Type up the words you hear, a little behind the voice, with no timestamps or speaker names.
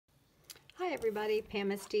Hi everybody, Pam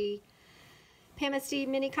SD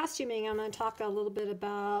Mini Costuming. I'm going to talk a little bit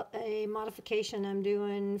about a modification I'm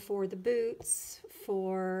doing for the boots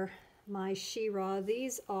for my She-ra.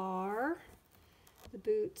 These are the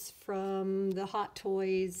boots from the Hot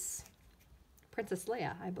Toys Princess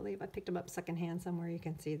Leia, I believe. I picked them up secondhand somewhere. You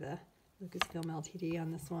can see the Lucasfilm LTD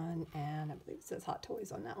on this one, and I believe it says Hot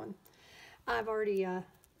Toys on that one. I've already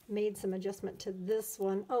made some adjustment to this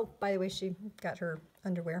one. Oh, by the way, she got her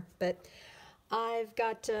underwear, but I've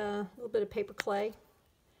got a little bit of paper clay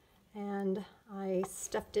and I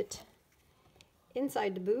stuffed it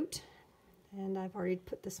inside the boot, and I've already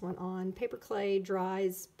put this one on. Paper clay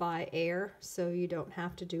dries by air, so you don't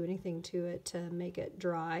have to do anything to it to make it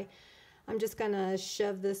dry. I'm just gonna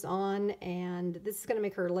shove this on, and this is gonna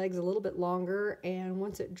make her legs a little bit longer, and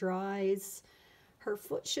once it dries, her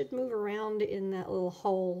foot should move around in that little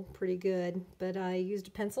hole pretty good. But I used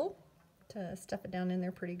a pencil to stuff it down in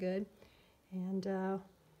there pretty good. And we'll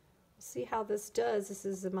see how this does. This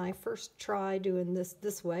is my first try doing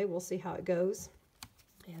this way. We'll see how it goes.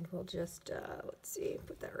 And we'll just, let's see,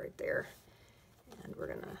 put that right there. And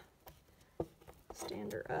we're gonna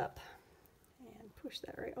stand her up and push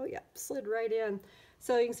that right, oh yeah, slid right in.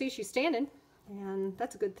 So you can see she's standing, and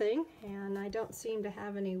that's a good thing. And I don't seem to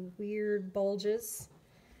have any weird bulges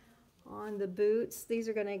on the boots. These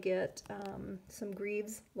are gonna get some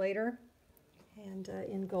greaves later, and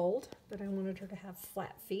in gold, but I wanted her to have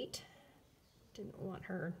flat feet. Didn't want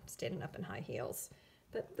her standing up in high heels.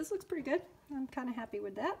 But this looks pretty good. I'm kind of happy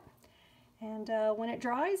with that. And when it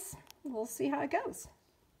dries, we'll see how it goes.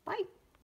 Bye.